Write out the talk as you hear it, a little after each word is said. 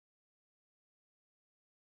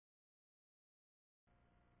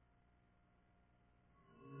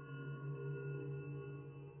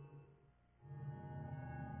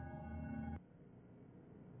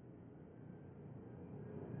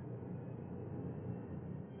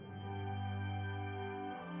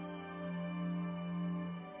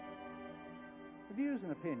views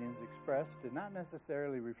and opinions expressed do not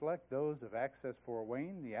necessarily reflect those of Access Fort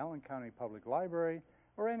Wayne, the Allen County Public Library,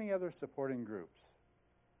 or any other supporting groups.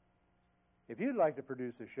 If you'd like to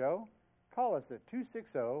produce a show, call us at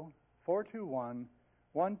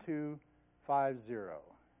 260-421-1250.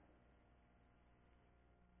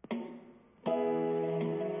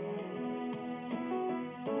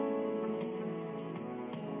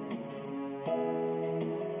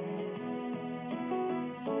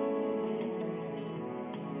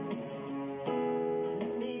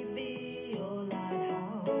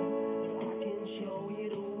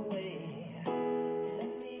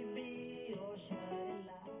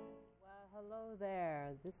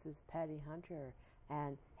 This is Patty Hunter,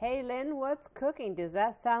 and hey Lynn, what's cooking? Does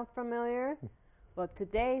that sound familiar? Well,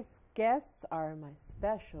 today's guests are my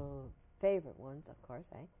special favorite ones, of course.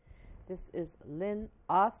 This is Lynn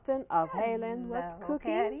Austin of Hey Lynn, what's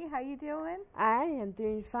cooking? Patty, how you doing? I am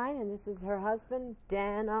doing fine, and this is her husband,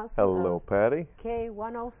 Dan Austin. Hello, Patty.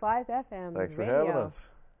 K105 FM. Thanks for radio. having us.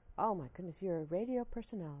 Oh my goodness, you're a radio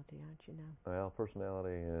personality, aren't you now? Well,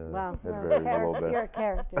 personality is well, varies a little bit. You're a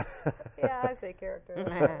character. Yeah, I say character.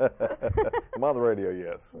 I'm on the radio,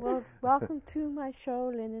 yes. Well, welcome to my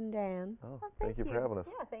show, Lynn and Dan. Oh, well, thank you for having us.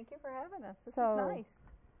 Yeah, thank you for having us. This so, is nice.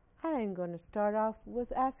 I'm going to start off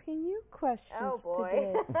with asking you questions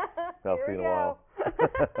today. I'll see you in a while.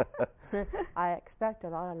 I expect a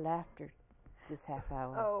lot of laughter this half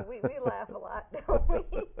hour. Oh, we laugh a lot, don't we?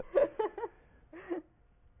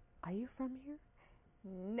 Are you from here?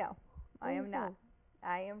 No, I am not.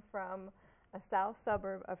 I am from a south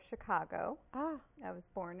suburb of Chicago. Ah. I was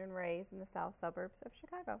born and raised in the south suburbs of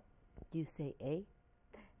Chicago. Do you say A?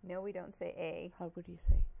 No, we don't say A. How would you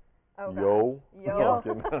say? Oh, Yo. Yo.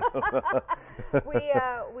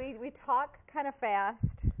 We talk kind of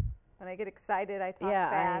fast. When I get excited, I talk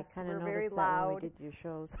fast. I We're that very when loud. we did your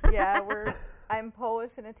shows. Yeah, I'm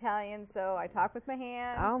Polish and Italian, so I talk with my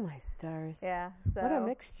hands. Oh my stars! Yeah, so what a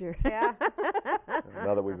mixture. Yeah.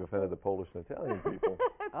 Now that we've offended the Polish and Italian people.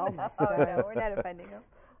 Oh my stars! Oh, no, we're not offending them.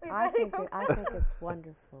 I think it's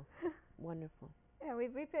wonderful, wonderful. Yeah,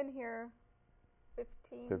 we've been here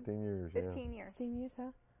 15 years. 15 years. 15 years,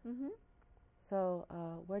 huh? Mhm. So,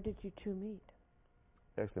 where did you two meet?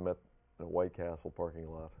 Actually met in a White Castle parking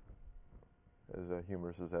lot. As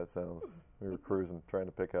humorous as that sounds, we were cruising, trying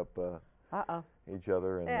to pick up each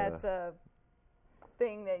other. And, yeah, it's a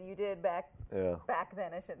thing that you did back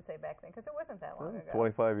then. I shouldn't say back then, because it wasn't that long ago.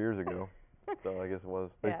 25 years ago. So I guess it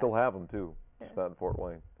was. They still have them, too, just not in Fort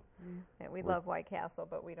Wayne. Yeah, we love White Castle,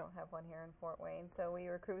 but we don't have one here in Fort Wayne. So we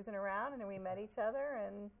were cruising around, and we met each other,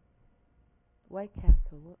 and... White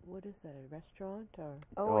Castle, what is that, a restaurant or?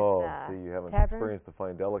 Oh, it's see, you haven't tavern? experienced the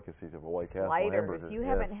fine delicacies of a White Castle hamburger. You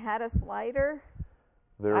haven't had a slider?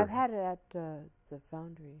 I've had it at the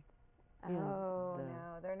Foundry. No,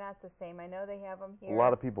 they're not the same. I know they have them here. A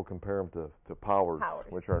lot of people compare them to Powers,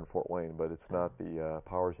 which are in Fort Wayne, but it's not. The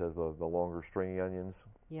Powers has the longer stringy onions,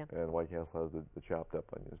 and White Castle has the chopped up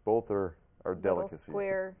onions. Both are delicacies. Little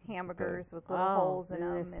square hamburgers with little holes in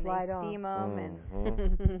them, and they steam them and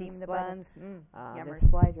steam the buns. They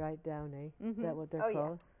slide right down, eh? Is that what they're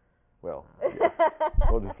called? Yeah. Well,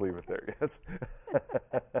 we'll just leave it there, yes.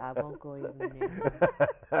 I won't go even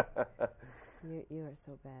there. You are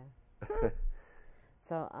so bad.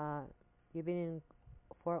 So, you've been in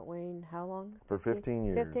Fort Wayne how long? For 15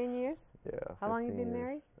 years. 15 years? Yeah. How long have you been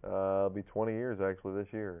married? It'll be 20 years actually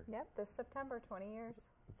this year. Yep, this September, 20 years.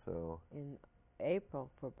 So in April,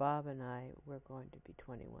 for Bob and I, we're going to be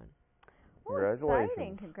 21. Oh,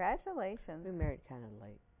 exciting. Congratulations. We married kind of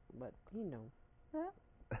late, but you know. Well,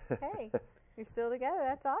 hey, you're still together.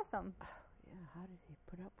 That's awesome. Yeah, how did he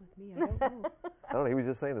put up with me? I don't know. I don't know. He was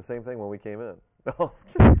just saying the same thing when we came in.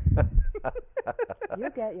 You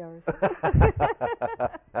get yours.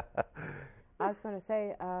 I was going to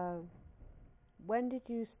say, when did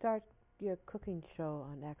you start your cooking show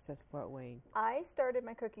on Access Fort Wayne? I started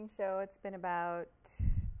my cooking show. It's been about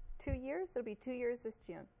 2 years. It'll be 2 years this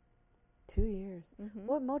June. 2 years. Mm-hmm.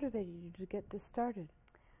 What motivated you to get this started?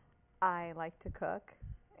 I like to cook,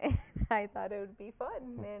 and I thought it would be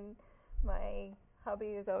fun. And my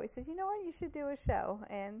hubby always says, you know what, you should do a show.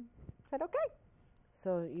 And I said, okay.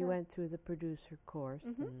 So you went through the producer course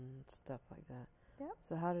and stuff like that. Yep.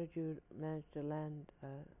 So how did you manage to land?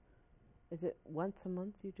 Is it once a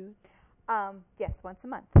month you do it? Yes, once a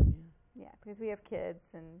month. Yeah, because we have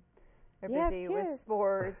kids and they're You busy with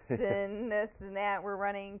sports and this and that. We're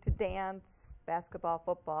running to dance, basketball,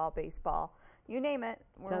 football, baseball. You name it,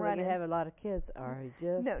 we're Sounds running. Like you have a lot of kids, or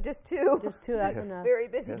just no, just two. Just two. That's enough. Very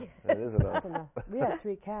busy kids. That is enough. That's enough. We have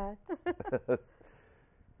 3 cats.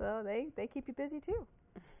 So they keep you busy too.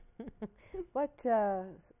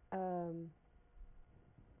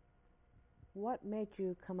 What made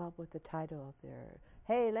you come up with the title of their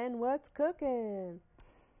Hey Lynn, what's cooking?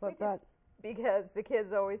 Because the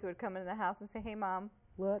kids always would come in the house and say, "Hey Mom,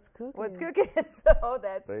 what's cooking?" What's cooking? So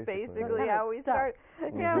that's basically how we start.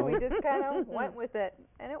 Yeah, we just kind of went with it,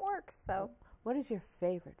 and it works. So, what is your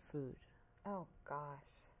favorite food? Oh gosh,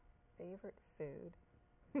 favorite food.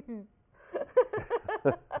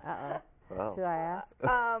 Wow. Should I ask?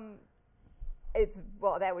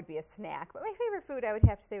 That would be a snack. But my favorite food, I would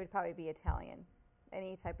have to say, would probably be Italian.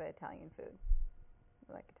 Any type of Italian food.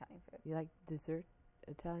 I like Italian food. You like dessert?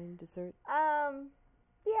 Italian dessert? Yeah,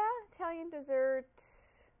 Italian dessert.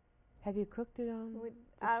 Have you cooked it on the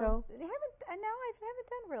show? I haven't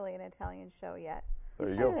done really an Italian show yet. There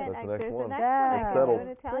you go. That's the next There's one. the next one I could do in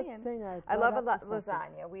Italian. I love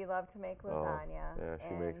lasagna. We love to make lasagna. Yeah,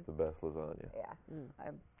 she makes the best lasagna. Yeah.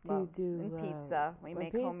 And pizza. We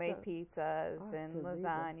make homemade pizzas and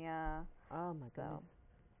lasagna. Oh, my goodness.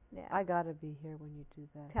 Yeah. I got to be here when you do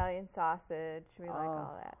that. Italian sausage. We like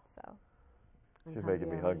all that, so. She's making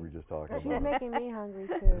me hungry just talking about it. She's making me hungry,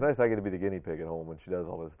 too. It's nice I get to be the guinea pig at home when she does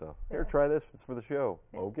all this stuff. Here, try this. It's for the show.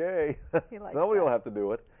 Yeah. Okay. Somebody will have to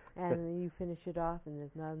do it. And then you finish it off, and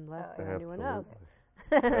there's nothing left for anyone else.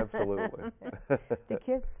 Absolutely. The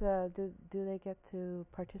kids, do they get to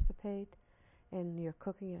participate in your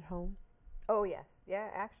cooking at home? Oh, yes. Yeah,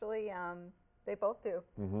 actually, they both do.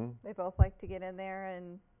 Mm-hmm. They both like to get in there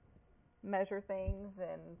and measure things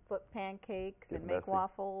and flip pancakes and make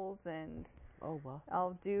waffles and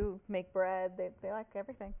make bread. They like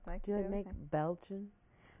everything. Do they make Belgian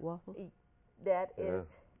waffles? That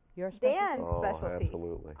is your specialty? Dan's specialty.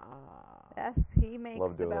 Absolutely. Yes, he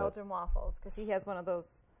makes the Belgian waffles because he has one of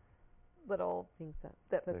those little things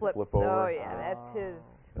that flip flips. over. Oh yeah, that's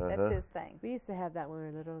his thing. We used to have that when we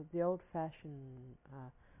were little. The old-fashioned.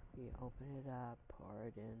 You open it up, pour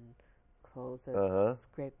it in, close it,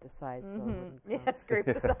 scrape the sides so it wouldn't come. Yeah, scrape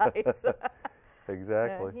the sides.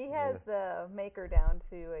 Exactly. He has the maker down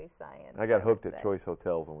to a science. I got hooked at Choice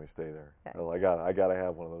Hotels when we stay there. Okay. Well, I got to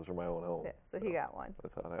have one of those for my own home. Yeah, so he got one.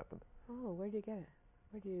 That's how it happened. Oh, where do you get it?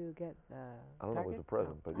 Where do you get the I don't know if it was a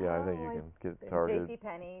present, but yeah, I think you can get Target,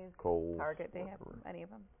 JCPenney's, Kohl's, Target, they whatever. have any of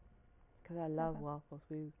them. Because I love waffles.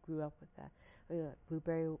 We grew up with that.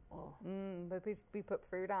 Blueberry. Oh. But we put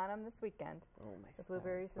fruit on them this weekend. Oh, my the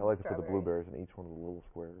blueberries I like to put the blueberries in each one of the little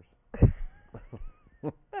squares.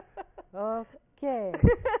 Okay.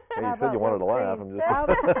 Hey, you said you wanted to laugh. I'm just.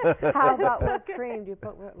 How about whipped cream? Do you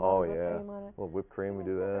put whipped cream on it? Well, whipped cream, we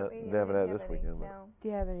do that. We haven't had it this weekend. No. Do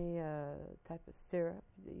you have any type of syrup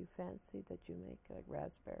that you fancy that you make, like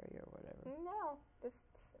raspberry or whatever? No, just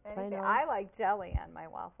anything. I like jelly on my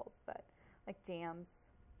waffles, but like jams,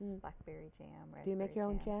 blackberry jam, raspberry. Do you make your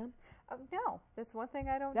own jam? No, that's one thing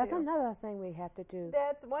I don't do. That's another thing we have to do.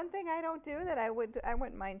 That's one thing I don't do that I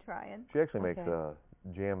wouldn't mind trying. She actually makes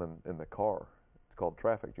jam in the car. It's called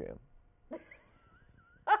traffic jam.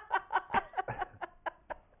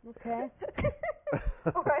 Okay.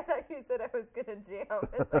 Or I thought you said I was going to jam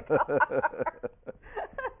in the car.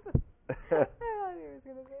 I thought he was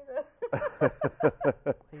going to say this.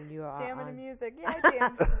 Jamming to music. Yeah, I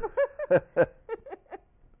jam.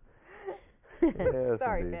 Yes,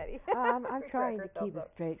 sorry, indeed. Betty. I'm trying to keep a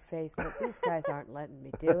straight face, but these guys aren't letting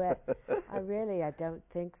me do it. I don't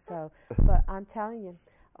think so. But I'm telling you,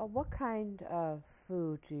 what kind of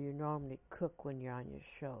food do you normally cook when you're on your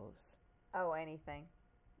shows? Oh, anything.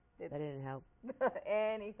 That didn't help.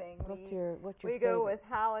 Anything. What's your we favorite? Go with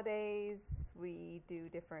holidays. We do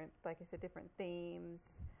different, like I said, different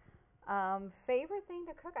themes. Favorite thing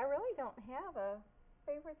to cook? I really don't have a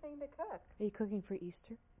favorite thing to cook. Are you cooking for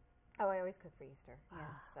Easter? Oh, I always cook for Easter.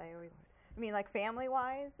 Yes, I always. I mean, like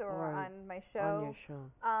family-wise or on my show. On your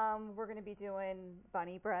show. We're going to be doing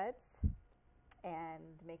bunny breads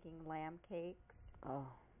and making lamb cakes. Oh,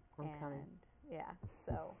 I'm coming. Yeah,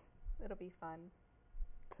 so it'll be fun.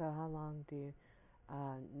 So how long do you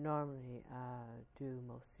normally do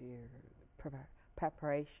most of your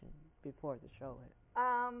preparation before the show?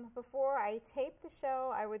 Before I tape the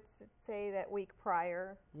show, I would say that week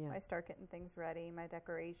prior, I start getting things ready, my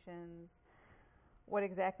decorations, what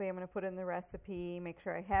exactly I'm going to put in the recipe, make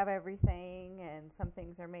sure I have everything, and some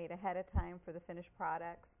things are made ahead of time for the finished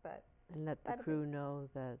products. And let the crew know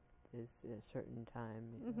that is a certain time.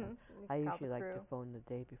 I usually like to phone the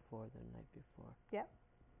day before, the night before. Yep.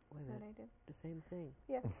 That's what I do. The same thing.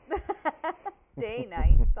 Yeah. Day,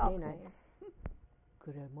 night, it's all the same.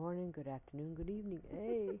 Good morning, good afternoon, good evening.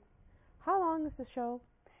 Hey. How long is the show?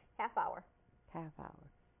 Half hour. Half hour.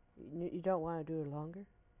 You don't want to do it longer?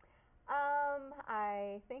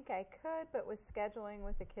 I think I could, but with scheduling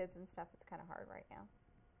with the kids and stuff, it's kind of hard right now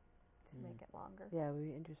to make it longer. Yeah, it would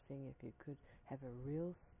be interesting if you could have a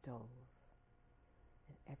real stove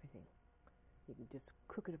and everything. You can just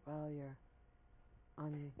cook it while you're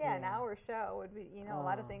on. Yeah, an hour show would be, a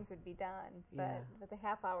lot of things would be done. But with a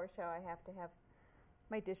half-hour show, I have to have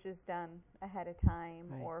my dishes done ahead of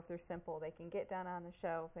time, or if they're simple, they can get done on the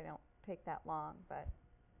show if they don't take that long. But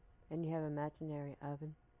and you have an imaginary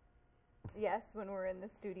oven? Yes, when we're in the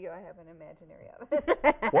studio, I have an imaginary oven.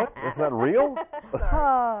 What? It's not real?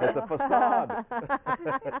 Sorry. It's a facade.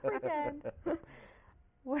 It's pretend.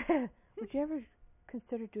 Well, would you ever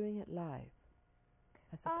consider doing it live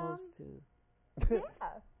as opposed to? Yeah,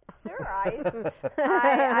 sure.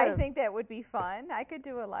 I think that would be fun. I could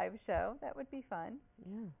do a live show. That would be fun.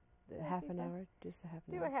 Yeah. Half an hour, just a half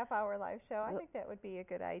an hour. Do a half-hour live show. I think that would be a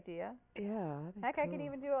good idea. Yeah. Heck, cool. I could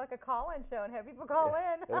even do like a call-in show and have people call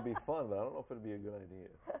in. It'd be fun, but I don't know if it'd be a good idea.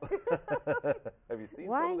 Have you seen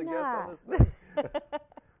Why some of the not? guests on this thing?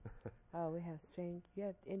 Oh, we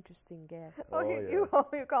have interesting guests. Oh,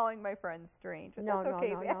 you're calling my friends strange. But No, that's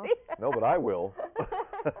okay, no. Betty. No, but I will.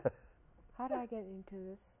 How did I get into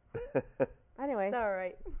this? Anyways. It's all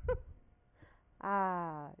right.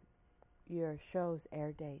 Your show's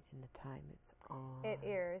air date and the time it's on. It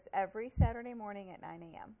airs every Saturday morning at 9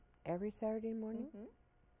 a.m. Every Saturday morning? Mm-hmm.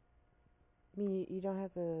 I mean, you don't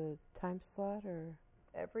have a time slot or?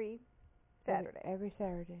 Every Saturday. Every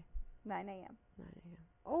Saturday. 9 a.m. 9 a.m.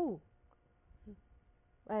 Oh.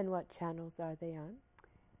 And what channels are they on?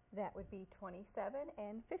 That would be 27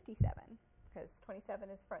 and 57, because 27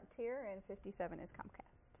 is Frontier and 57 is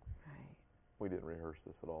Comcast. Right. We didn't rehearse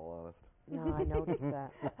this at all, honest. No, I noticed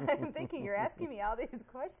that. I'm thinking you're asking me all these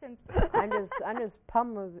questions. I'm just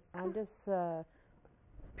pummeled. I'm just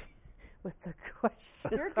with the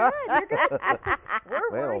questions. You're good. You're good.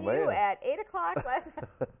 Where were you at 8 o'clock last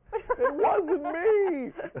night? It wasn't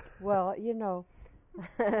me. Well,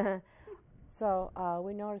 so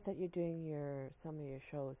we noticed that you're doing some of your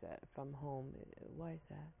shows from home. Why is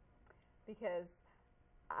that? Because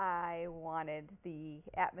I wanted the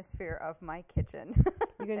atmosphere of my kitchen.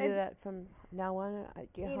 You're going to do that from now on at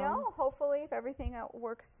your home? Hopefully if everything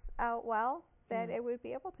works out well, that it would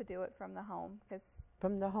be able to do it from the home.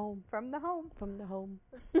 From the home? From the home. From the home.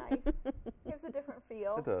 It's nice. Gives a different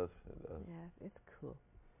feel. It does. Yeah, it's cool.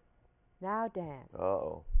 Now, Dan.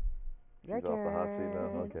 Uh-oh. Your She's off the hot seat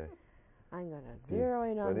now. Okay. I'm going to zero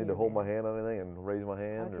in on you. Do I need to hold my hand on anything and raise my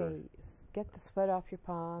hand? Okay, get the sweat off your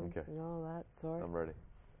palms and all that sort. I'm ready.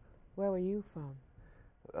 Where were you from?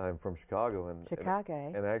 I'm from Chicago.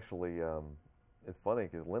 Chicago. And actually, it's funny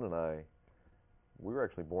because Lynn and I, we were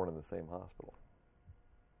actually born in the same hospital.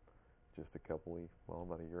 Just about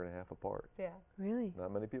a year and a half apart. Yeah. Really?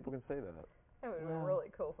 Not many people can say that. It would have been really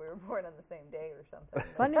cool if we were born on the same day or something.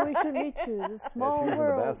 Funny we should meet you. It's a small she was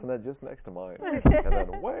world. in the bassinet just next to mine. And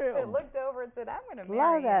then, wham! I looked over and said, I'm going to marry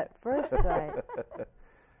Love him. that first sight.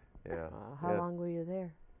 Yeah. How long were you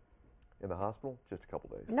there? In the hospital? Just a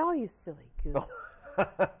couple days. No, you silly goose.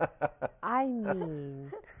 I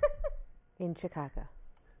mean, in Chicago.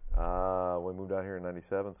 We moved out here in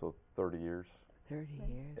 97, so 30 years. 30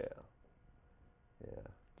 years. Yeah.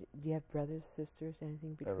 Do you have brothers, sisters,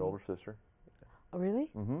 anything between? I have an older sister. Oh,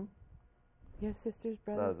 really? Mm-hmm. You have sisters,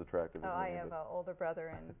 brothers? Not as attractive as me. I have an older brother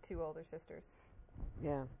and 2 older sisters.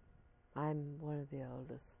 Yeah. I'm one of the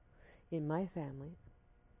oldest in my family.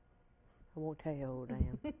 I won't tell you how old I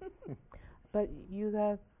am. But you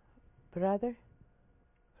got brother?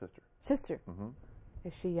 Sister. Sister. Mm-hmm.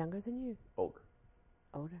 Is she younger than you? Older.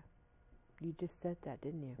 Older. You just said that,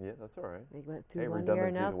 didn't you? Yeah, that's all right. They went through one ear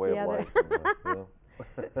and out the the other.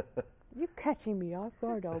 Life, You're catching me off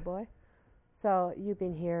guard, old boy. So you've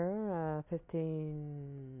been here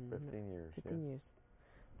 15 years. 15 years.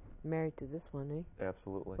 Married to this one, eh?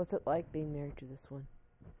 Absolutely. What's it like being married to this one?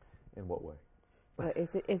 In what way?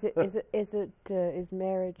 Is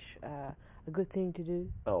marriage a good thing to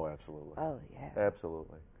do? Oh, absolutely. Oh, yeah.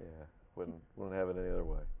 Absolutely. Yeah. Wouldn't have it any other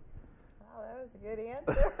way. Wow, that was a good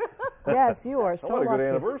answer. Yes, you are so lucky. What a good lucky.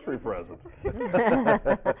 anniversary present.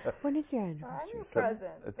 When is your anniversary? I'm your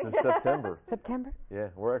present. It's in September. September? Yeah,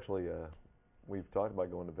 we're actually, we've talked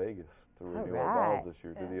about going to Vegas to renew our vows this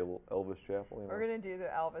year. Do the Elvis Chapel. We're going to do the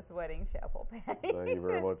Elvis Wedding Chapel, Patty. Thank you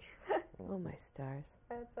very much. Oh, my stars.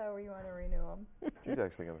 That's how we want to renew them. She's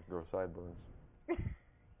actually going to grow sideburns.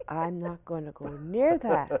 I'm not going to go near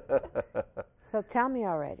that. So tell me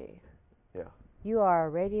already. Yeah. You are a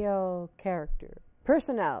radio character.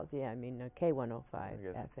 Personality, I mean, K105 I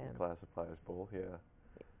guess FM. Classify as both, yeah.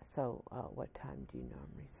 So what time do you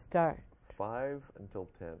normally start? 5 until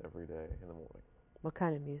 10 every day in the morning. What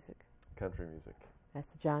kind of music? country music.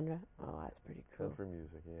 That's the genre? Oh, that's pretty cool. Country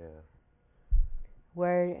music, yeah.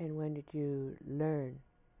 Where and when did you learn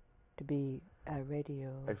to be a radio?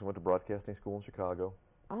 I actually went to broadcasting school in Chicago.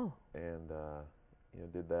 Oh. And,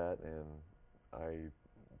 did that. And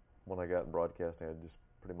when I got in broadcasting, I just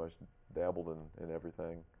pretty much dabbled in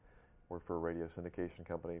everything. Worked for a radio syndication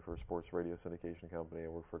company, for a sports radio syndication company. I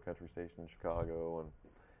worked for a country station in Chicago,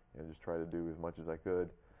 and just try to do as much as I could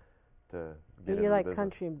to get into you like business.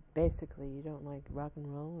 Country, basically. You don't like rock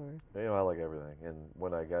and roll, or? I like everything. And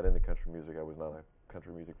when I got into country music, I was not a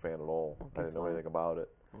country music fan at all. I didn't know anything about it.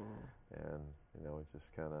 And, it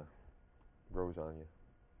just kind of grows on you.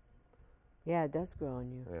 Yeah, it does grow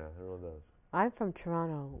on you. Yeah, it really does. I'm from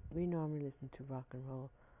Toronto. We normally listen to rock and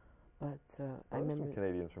roll, but I remember some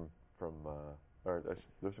Canadians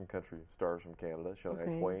there's some country stars from Canada.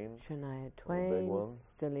 Shania Twain. Shania Twain,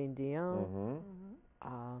 Celine Dion.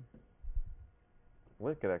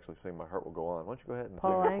 Lynn can actually sing "My Heart Will Go On." Why don't you go ahead and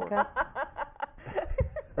Paul sing Anka.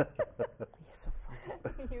 You're so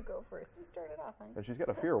funny. You go first. You start it off, honey. And she's got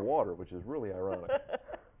a fear of water, which is really ironic.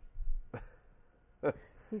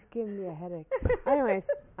 He's giving me a headache. Anyways,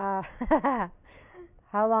 how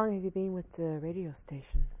long have you been with the radio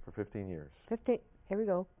station? For 15 years. 15. Here we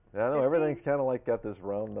go. Yeah, I know 15? everything's kind of like got this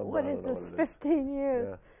round number. What is this? 15 years.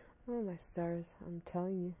 Yeah. Oh my stars! I'm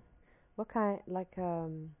telling you. What kind? Like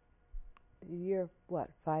you're what?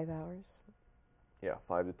 5 hours? Yeah,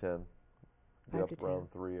 5 to 10. Get 5 up to 10.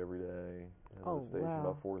 around 3 every day. Oh, the station wow.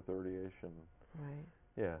 about 4:30ish, and right.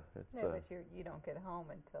 Yeah, it's. Yeah, but you don't get home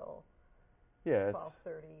until. Yeah,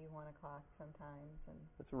 12:30, 1 o'clock sometimes, and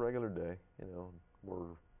it's a regular day.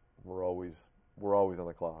 We're always on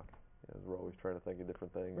the clock. We're always trying to think of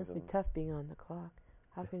different things. It must be tough being on the clock.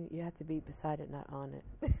 How can you have to be beside it, not on it?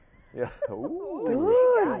 Yeah. Ooh.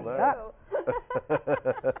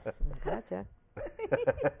 Gotcha.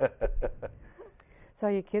 So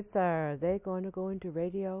your kids, are they going to go into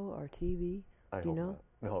radio or TV? I Do you hope know? not.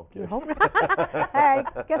 No, You hope not? Hey,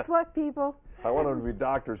 guess what, people? I want them to be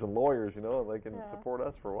doctors and lawyers, and they can support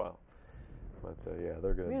us for a while. But they're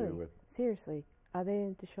going to Really? do it. Seriously, are they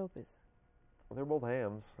into showbiz? Well, they're both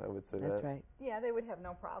hams, I would say. That's that. right. yeah, they would have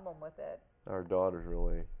no problem with it. Our daughter's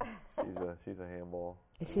really, she's a handball.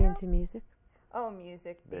 Is she into music? Oh,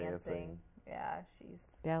 music, dancing. Yeah,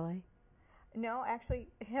 she's Ballet? no, actually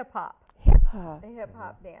hip hop. Hip hop. Hip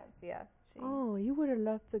hop dance. Yeah. Oh, you would have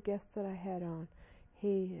loved the guest that I had on.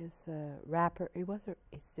 He is a rapper. He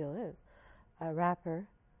still is a rapper.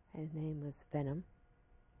 His name was Venom,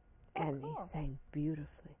 and cool. he sang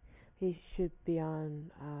beautifully. He should be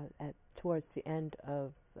on towards the end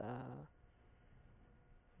of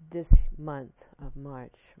this month of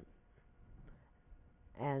March,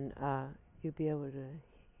 and you'll be able to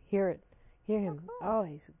hear him. cool. Oh,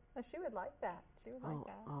 he's. Oh, she would like that. She would like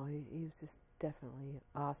that. Oh, he was just definitely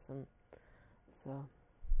awesome. So,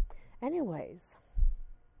 anyways,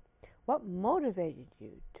 what motivated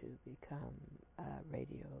you to become a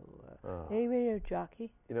radio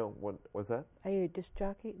jockey? What was that? Are you a disc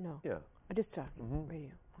jockey? No. Yeah. A disc jockey, Mhm.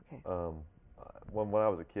 radio. Okay. When I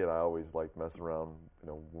was a kid, I always liked messing around.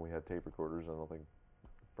 When we had tape recorders, I don't think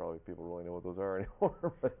probably people really know what those are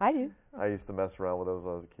anymore. But I do. I used to mess around with those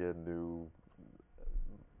when I was a kid and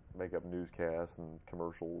make up newscasts and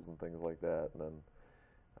commercials and things like that. And then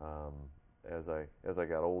as I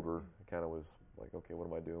got older, it kind of was like, okay, what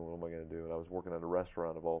am I doing? What am I going to do? And I was working at a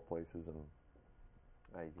restaurant of all places, and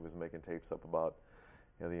I was making tapes up about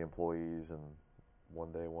the employees. And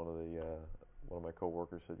one day, one of my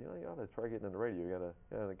coworkers said, you ought to try getting into radio.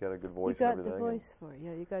 You got a good voice. You got and everything. the voice for it.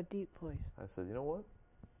 Yeah, you got a deep voice. I said, you know what?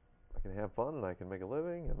 I can have fun and I can make a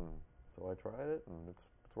living, and so I tried it, and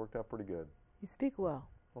it's worked out pretty good. You speak well.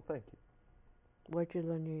 Well, thank you. Where'd you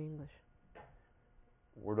learn your English?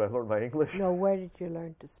 Where did I learn my English? No, where did you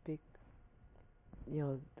learn to speak?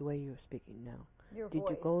 The way you're speaking now. Your did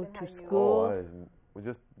voice you go and to how school? Well,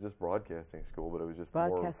 just broadcasting school, but it was just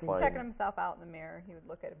Broadcasting. more fun. Checking himself out in the mirror, he would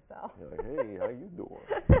look at himself. Like, hey, how you doing?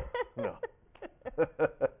 No.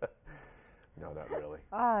 No, not really.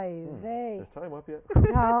 Aye, they. Is time up yet?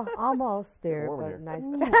 No, almost there, warm but in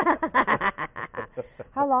nice.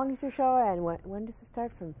 How long is your show, and when does it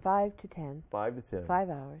start? From 5 to 10? 5 to 10. 5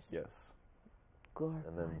 hours. Yes. Good.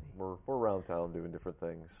 And then we're around town doing different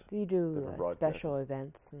things. Do you do different special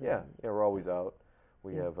events? Yeah, we're always out.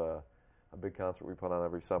 We Yeah. have a big concert we put on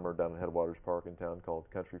every summer down at Headwaters Park in town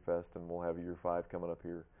called Country Fest, and we'll have Year 5 coming up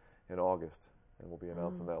here in August, and we'll be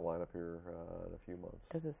announcing that lineup here in a few months.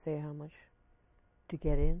 Does it say how much to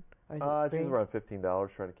get in? Or is it It's free? usually around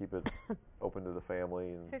 $15, trying to keep it open to the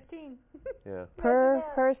family. And 15. yeah. Per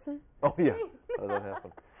person? Oh, yeah. How does that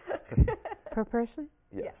happen? Per person?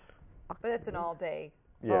 Yes. Okay. But it's an all-day.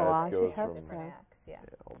 Yeah, I it goes should hope from so. Acts, yeah.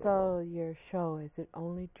 all day So long. your show, is it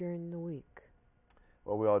only during the week?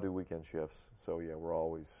 Well, we all do weekend shifts, so yeah,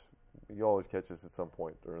 you always catch us at some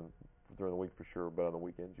point during the week for sure, but on the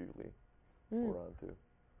weekends usually we're on too.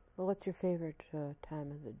 Well, what's your favorite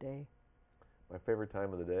time of the day? My favorite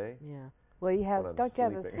time of the day? Yeah. Well, you have, When I'm don't you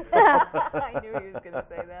have a... sleeping. I knew he was going to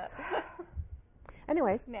say that.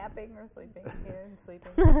 Anyways. Napping or sleeping here and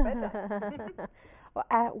sleeping. Bedtime. Well,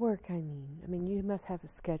 at work, I mean, you must have a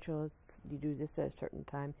schedule. You do this at a certain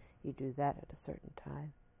time. You do that at a certain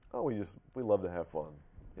time. Oh, we love to have fun.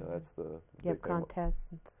 You know, that's the You big have thing.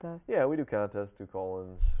 contests and stuff. Yeah, we do contests, do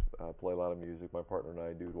call-ins, play a lot of music. My partner and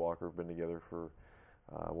I, Dude Walker, have been together for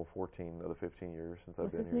 14 of the 15 years since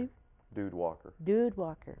What's I've his been here. name? Dude Walker. Dude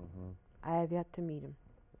Walker. Mm-hmm. I have yet to meet him.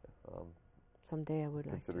 Someday I would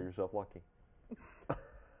like to. Consider yourself lucky.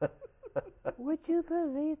 Would you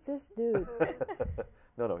believe this dude?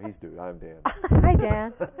 No, he's Dude. I'm Dan. Hi,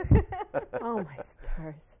 Dan. Oh, my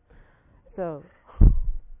stars. So,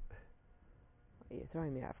 you're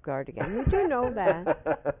throwing me off guard again. You do know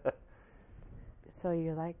that. So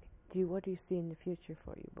you're like, what do you see in the future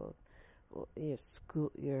for you both? Well,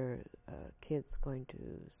 your kids going to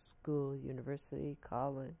school, university,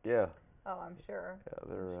 college. Yeah. Oh, I'm sure. Yeah, I'm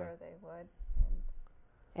they're. sure they would.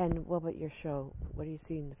 And what about your show? What do you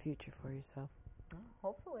see in the future for yourself?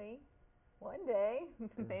 Hopefully, one day,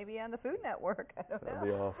 maybe on the Food Network. I don't know. That'd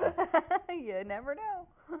be awesome. You never know.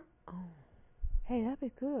 Oh, hey, that'd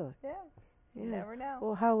be good. Yeah. You never know.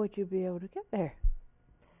 Well, how would you be able to get there?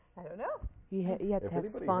 I don't know. You have to If have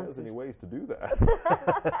anybody sponsors. has any ways to do that,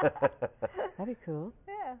 That'd be cool.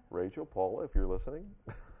 Yeah. Rachel, Paula, if you're listening.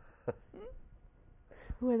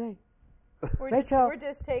 Who are they? We're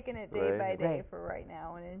just taking it day Ray. by day Ray. for right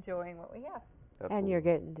now and enjoying what we have. Absolutely. And you're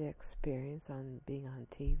getting the experience on being on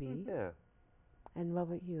TV. Yeah. And what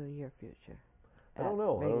about you in your future? I don't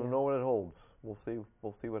know. I don't know what it holds. We'll see.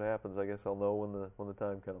 We'll see what happens. I guess I'll know when the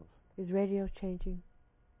time comes. Is radio changing?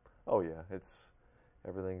 Oh yeah,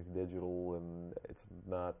 everything's digital and it's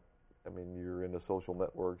not. I mean, you're into social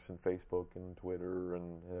networks and Facebook and Twitter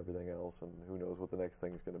and everything else, and who knows what the next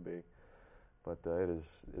thing's going to be. But it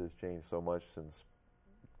has changed so much since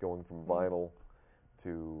going from vinyl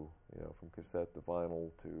to from cassette to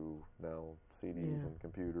vinyl to now CDs and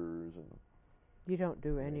computers and. You don't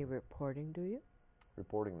do any reporting, do you?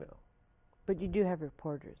 Reporting now. But you do have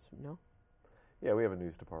reporters, no? Yeah, we have a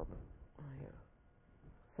news department. Oh, yeah.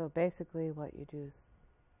 So basically what you do is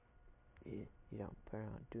you don't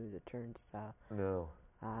do the turnstile. No.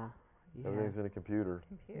 You Everything's in a computer.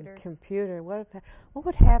 Computers. Computer. What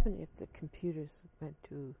would happen if the computers went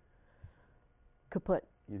to kaput?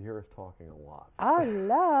 You'd hear us talking a lot. Oh,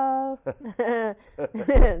 hello.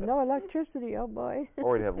 No electricity, oh boy.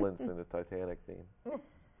 Or we'd have Lynn sing the Titanic theme.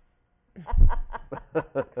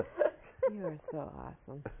 You are so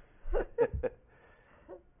awesome.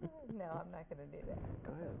 No, I'm not going to do that.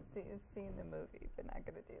 Go ahead. Seen the movie, but not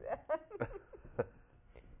going to do that.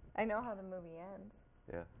 I know how the movie ends.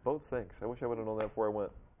 Yeah, boat sinks. I wish I would have known that before I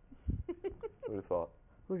went. Who would have thought?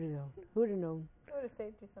 Who'd have known? Who'd have known? It would have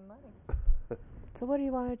saved you some money. So what do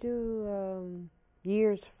you want to do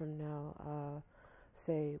years from now?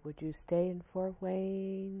 Say, would you stay in Fort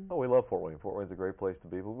Wayne? Oh, we love Fort Wayne. Fort Wayne's a great place to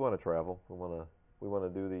be, but we want to travel. We want to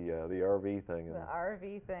do the RV thing. And the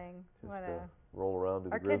RV thing. Just roll around to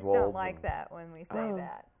the Our Griswolds. kids don't like that when we say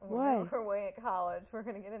that. Why? We're away at college. We're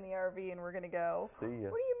going to get in the RV and we're going to go. See ya.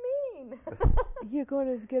 What do you mean? You're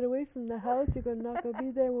going to get away from the house. You're not going to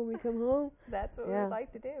be there when we come home. That's what we'd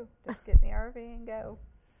like to do. Just get in the RV and go.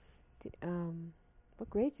 What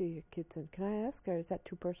grade are your kids in? Can I ask, or is that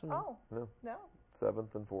too personal? Oh, no.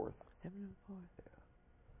 7th and 4th. 7 and 4.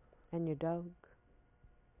 Yeah. And your dog?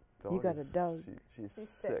 Dog You got a dog. She's 6.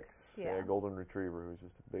 6. Yeah. A golden retriever who's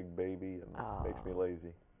just a big baby and makes me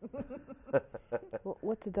lazy.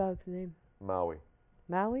 What's the dog's name? Maui.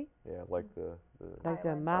 Maui? Yeah, like the Like the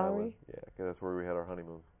Island. Maori? island. Yeah, 'cause that's where we had our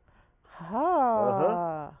honeymoon.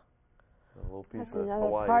 Ha! A little piece That's of another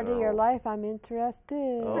Hawaii part in of our your home. life I'm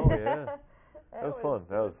interested. Oh yeah, that was fun.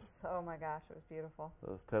 That was. Oh my gosh, it was beautiful.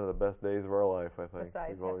 That was 10 of the best days of our life, I think.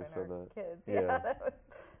 Besides We've always having said our that. kids. Yeah. That was.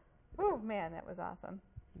 Oh man, that was awesome.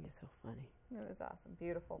 You're so funny. It was awesome.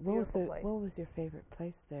 Beautiful, What beautiful place. What was your favorite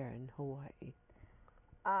place there in Hawaii?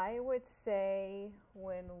 I would say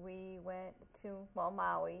when we went to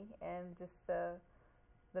Maui and just the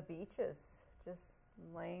beaches, just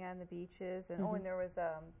laying on the beaches, and and there was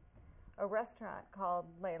a restaurant called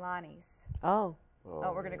Leilani's. Oh,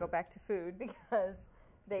 we're going to go back to food because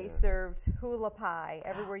they served hula pie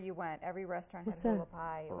everywhere you went. Every restaurant What's had that? hula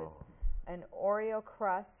pie. It was an Oreo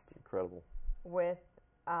crust Incredible. with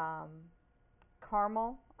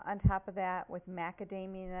caramel on top of that with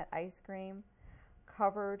macadamia nut ice cream,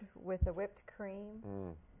 covered with a whipped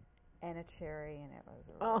cream and a cherry, and it was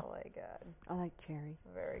really good. I like cherries.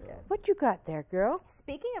 Very good. What you got there, girl?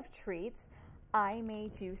 Speaking of treats, I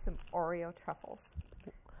made you some Oreo truffles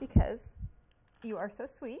because you are so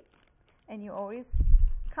sweet and you always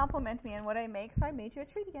compliment me on what I make, so I made you a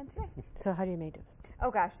treat again today. So how do you make those? Oh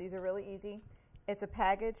gosh, these are really easy. It's a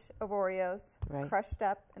package of Oreos crushed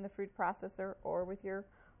up in the food processor or with your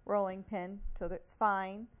rolling pin so that it's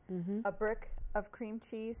fine. A brick of cream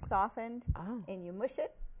cheese softened, and you mush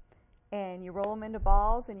it, and you roll them into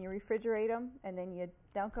balls, and you refrigerate them, and then you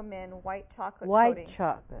dunk them in white chocolate coating. White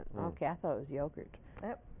chocolate. Okay, I thought it was yogurt.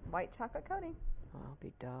 Yep, white chocolate coating. I'll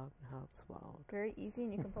be dogged how it's swallowed. Very easy,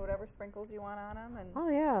 and you can put whatever sprinkles you want on them. And oh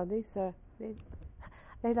yeah, these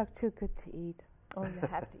they look too good to eat. Oh, you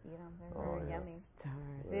have to eat them. They're very yummy.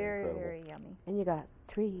 Stars. Very, very yummy. And you got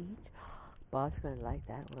 3 each. Bob's going to like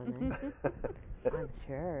that one, I'm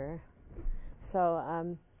sure. So,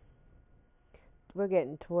 we're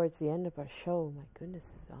getting towards the end of our show. My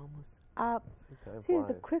goodness, it's almost up. See, it's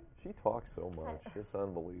a quick... She talks so much. It's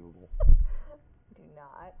unbelievable. Do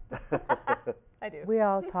not. I do. We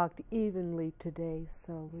all talked evenly today,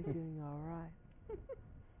 so we're doing all right.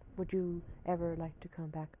 Would you ever like to come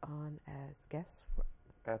back on as guests?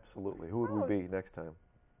 Absolutely. Who would we be next time?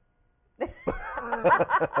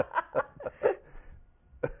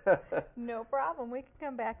 No problem. We can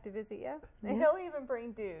come back to visit you. Yeah. He'll even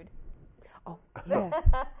bring Dude. Oh,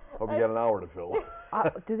 yes. Hope you got an hour to fill.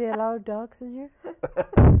 Do they allow dogs in here?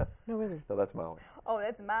 No, really? No, that's Maui. Oh,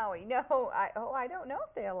 that's Maui. No, I don't know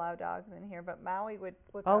if they allow dogs in here, but Maui would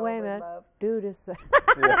probably wait a minute. love. Dude is the...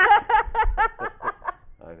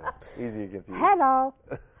 I know. Easy to confuse. Hello.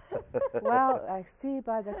 Well, I see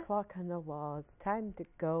by the clock on the wall, it's time to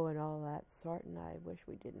go and all that sort, and I wish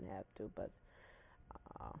we didn't have to, but,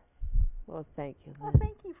 well, thank you, Lynn. Well,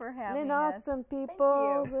 thank you for having Lynn us. Austin,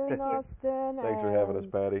 people. Thank you. Lynn Austin. Thanks for having us,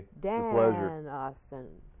 Patty. Dan it's a pleasure. Austin.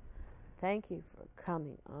 Thank you for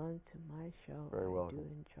coming on to my show. Very welcome. I do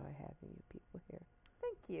enjoy having you people here.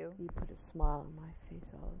 Thank you. You put a smile on my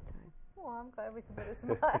face all the time. Well, I'm glad we can put a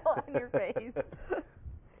smile on your face.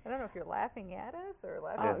 I don't know if you're laughing at us or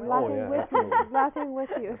laughing with you. Laughing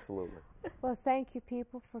with you. Absolutely. Well, thank you,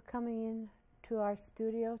 people, for coming in to our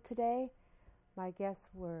studio today. My guests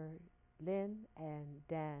were Lynn and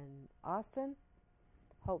Dan Austin.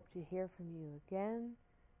 Hope to hear from you again.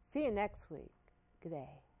 See you next week. Good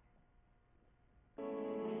day.